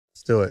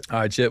Let's do it. All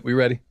right, Chip, we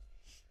ready?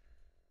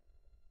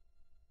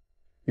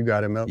 You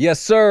got it, Milk. Yes,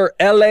 sir.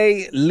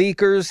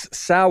 LEAKers,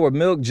 Sour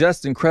Milk,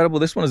 just incredible.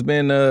 This one has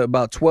been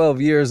about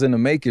 12 years in the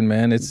making,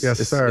 man. Yes,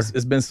 sir.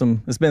 It's been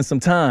some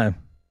time.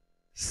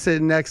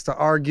 Sitting next to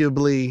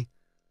arguably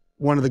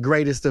one of the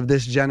greatest of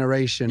this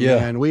generation,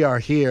 man. We are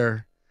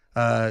here,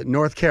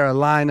 North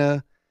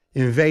Carolina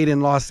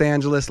invading Los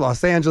Angeles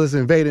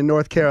invading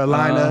North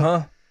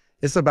Carolina.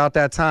 It's about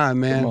that time,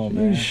 man. Come on,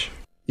 man.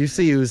 You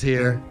see who's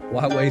here.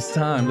 Why waste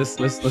time? Let's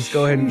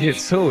go ahead and get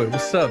to it.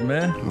 What's up,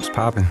 man? What's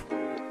popping?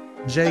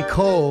 J.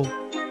 Cole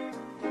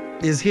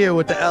is here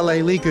with the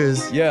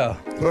LEAKers. Yeah.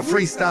 For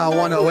Freestyle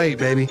 108,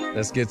 baby.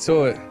 Let's get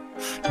to it.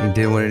 You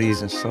did one of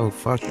these in so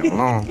fucking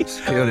long.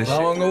 Feel this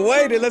Long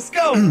awaited. Let's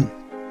go.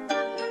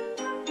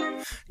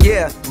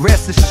 Yeah,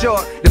 rest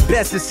assured, the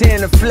best is here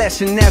in the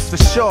flesh, and that's for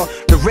sure.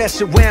 The rest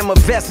should wear my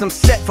vest, I'm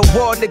set for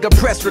war, nigga,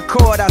 press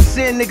record. I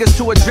send niggas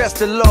to address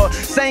the Lord.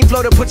 Same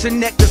flow to put your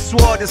neck to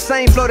sword, the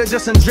same flow to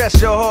just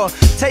undress your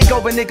whore. Take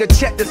over, nigga,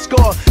 check the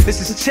score.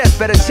 This is chess,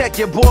 better check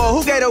your boy.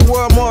 Who gave the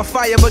world more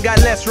fire but got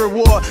less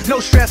reward? No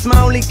stress,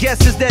 my only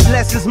guess is that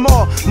less is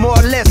more. More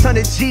or less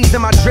 100 G's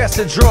in my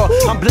dresser drawer.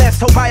 I'm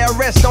blessed, hope I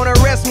arrest, don't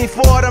arrest me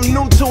for it, I'm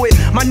new to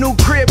it. My new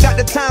crib got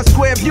the Times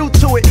Square view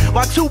to it.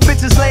 While two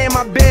bitches lay in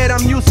my bed,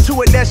 I'm used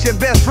to it. That's your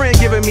best friend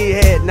giving me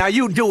head, now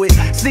you do it.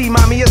 See,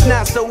 mommy, it's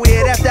not so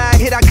weird. After I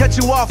hit, I cut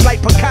you off like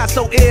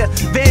Picasso ear,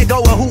 Van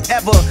Gogh or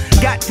whoever.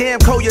 Goddamn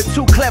Cole, you're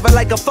too clever,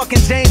 like a fucking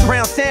James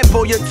Brown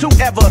sample. You're too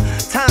ever,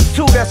 times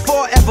two, that's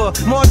forever.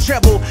 More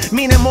treble,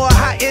 meaning more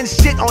high-end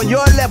shit on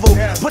your level.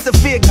 Put the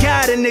fear of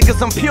God in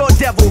niggas, I'm pure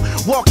devil.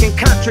 Walking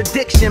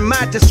contradiction,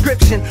 my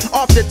description.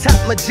 Off the top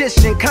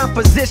magician,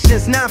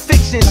 compositions,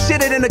 non-fiction.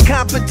 Shit it in the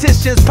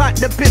competitions, pot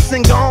the piss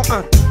and gone,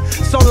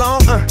 so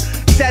long,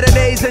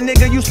 Saturdays a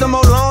nigga used to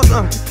mow lawns,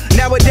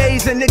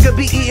 Nowadays a nigga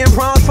be eating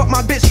prawns. Fuck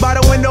my bitch by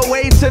the window,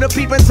 wave to the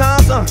peeping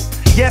toms,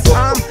 Yes,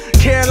 I'm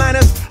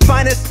Carolina's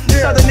finest,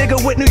 Southern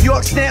nigga with New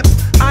York stamps.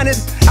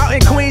 Honest, out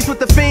in Queens with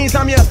the fiends,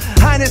 I'm your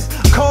highness.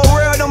 Cold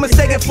world, don't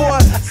mistake it for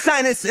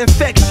sinus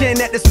infection.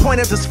 At this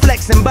point, I'm just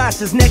flexing.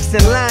 Boss is next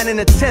in line, and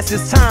the test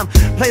is time.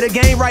 Play the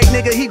game right,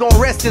 nigga, he gon'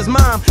 rest his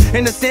mom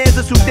in the sands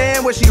of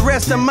Sudan, where she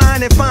rests her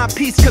mind and find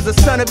peace, cause the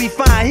son'll be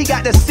fine. He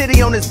got the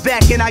city on his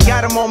back, and I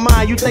got him on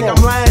mine. You think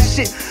I'm lying?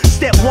 Shit.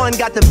 Step one,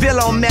 got the bill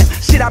on map.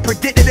 Shit I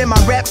predicted in my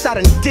raps, I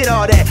done did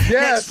all that.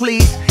 Next,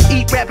 please.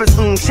 Eat rappers,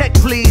 check,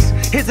 please.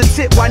 Here's a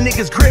tip why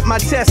niggas grip my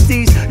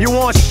testes. You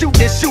want shoot,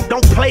 then shoot,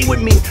 don't play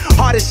with me.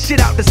 Hardest shit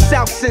out the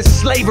South since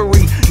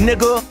slavery,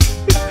 nigga.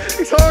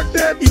 Talk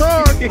that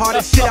talk.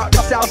 Hardest shit out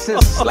the South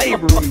since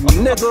slavery,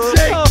 nigga.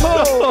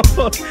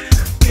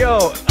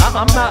 Yo,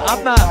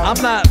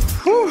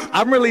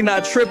 I'm really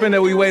not tripping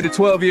that we waited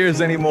 12 years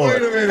anymore.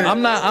 Wait a minute.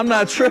 I'm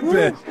not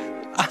tripping.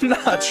 I'm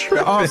not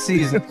tripping. All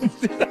season.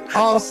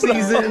 All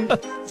season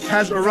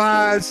has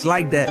arrived. It's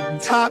like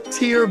that. Top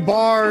tier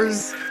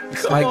bars.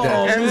 It's like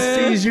that.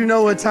 MCs, you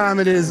know what time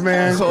it is,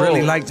 man. It's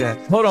really like that.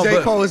 Hold on,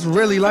 J. Cole is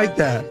really like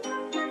that.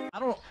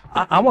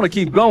 I want to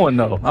keep going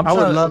though. I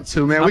would love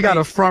to, man. We got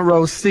a front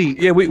row seat.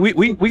 Yeah,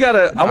 we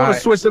gotta. I want to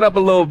switch it up a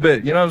little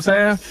bit. You know what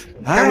I'm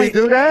saying? Can we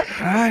do that?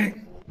 All right.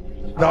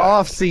 The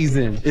off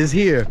season is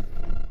here.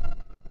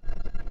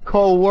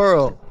 Cold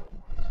world.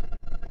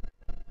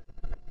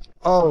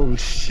 Oh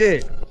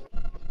shit.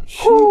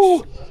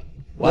 Wow.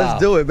 Let's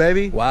do it,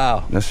 baby.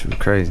 Wow. That's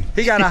crazy.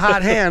 He got a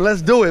hot hand.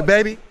 Let's do it,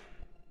 baby.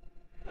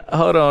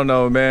 Hold on,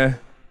 though, man.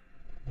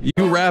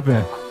 You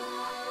rapping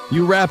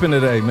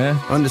today, man.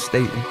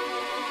 Understatement.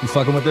 You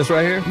fucking with this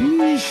right here?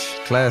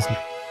 Yeesh. Classic.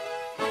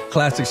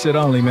 Classic shit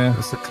only, man.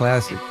 It's a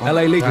classic.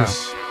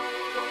 LEAKers.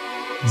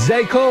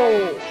 J.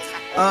 Cole.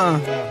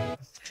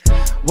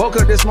 Woke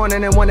up this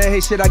morning and wonder, hey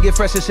shit, I get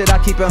fresh as shit, I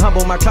keep it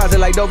humble. My closet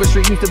like Dover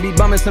Street used to be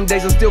bumming. Some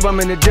days I'm still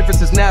bumming, the difference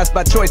is now it's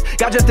by choice.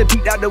 Got just to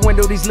peek out the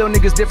window, these little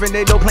niggas different.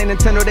 They don't play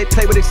Nintendo, they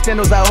play with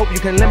extendos. I hope you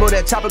can limbo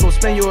that chopper, gon'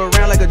 spin you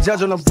around like a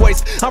judge on a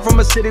voice. I'm from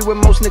a city where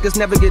most niggas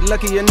never get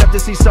lucky enough to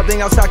see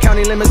something outside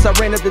county limits. I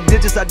ran up the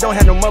digits, I don't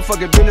have no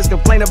motherfucking business,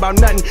 complain about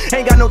nothing.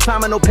 Ain't got no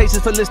time and no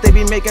patience for lists they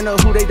be making, or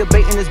who they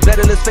debating is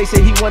better. Let's face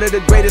it, he one of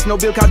the greatest. No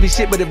Bill Cosby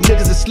shit, but if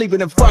niggas is sleeping,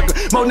 then fuck her.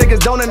 Most niggas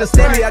don't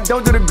understand me, I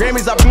don't do the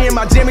Grammys, I be in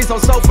my jammies on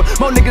sofa.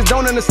 Most niggas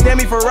don't understand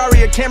me,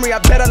 Ferrari or Camry, I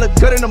bet I look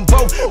good in them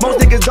both.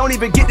 Most niggas don't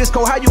even get this,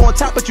 Cole, how you on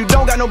top but you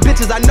don't got no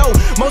bitches, I know.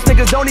 Most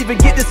niggas don't even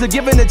get this, to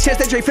giving a chance,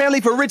 they trade family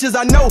for riches,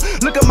 I know.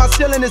 Look at my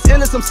ceiling, it's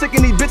illness, I'm sick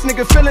of these bitch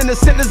niggas feeling the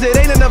sentence. It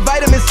ain't in the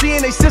vitamin C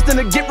in they system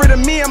to get rid of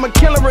me, I'm a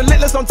killer,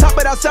 relentless. On top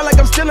of that, I sound like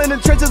I'm still in the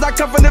trenches. I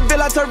come from the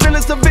villa, I turn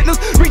realist to victims.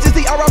 Reaches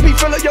the RIP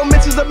filler, yo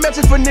mentions a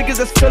message for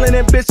niggas that's feeling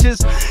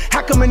ambitious.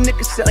 How come a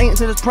nigga selling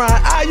into this pride?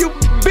 Ah, you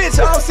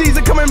bitch, all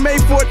season coming May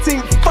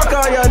 14th. Fuck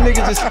all y'all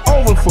niggas, it's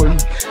over for me.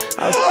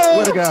 I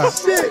swear to God.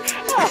 Shit.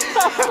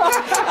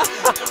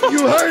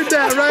 You heard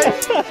that, right?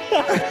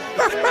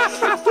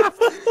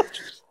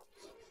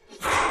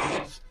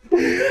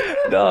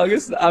 Dog,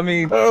 it's, I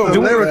mean,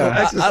 lyrical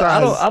exercise.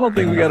 I don't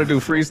think we got to do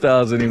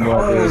freestyles anymore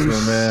for this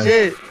one, man.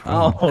 Shit.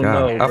 I don't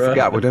know, I bro.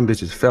 forgot what them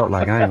bitches felt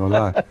like. I ain't gonna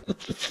lie.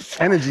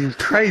 Energy is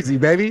crazy,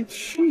 baby.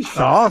 The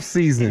off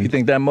season. You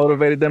think that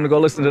motivated them to go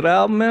listen to the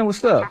album, man?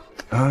 What's up?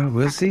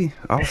 We'll see.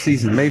 Off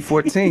season, May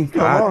 14th.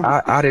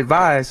 I'd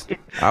advise.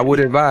 I would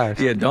advise.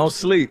 Yeah, don't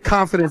sleep.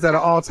 Confidence at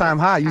an all-time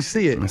high. You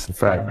see it. That's a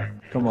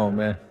fact. Come on,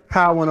 man.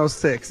 Power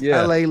 106.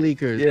 Yeah. LA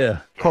Leakers. Yeah.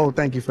 Cole,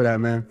 thank you for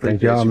that, man.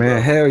 Thank y'all,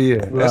 man. Hell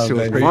yeah. That shit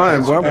was baby.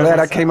 fun, bro. I'm glad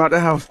I came out the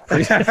house.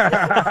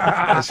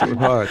 That shit was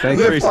hard.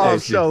 Thank you. Lift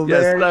off show,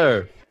 Yes, man.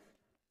 sir.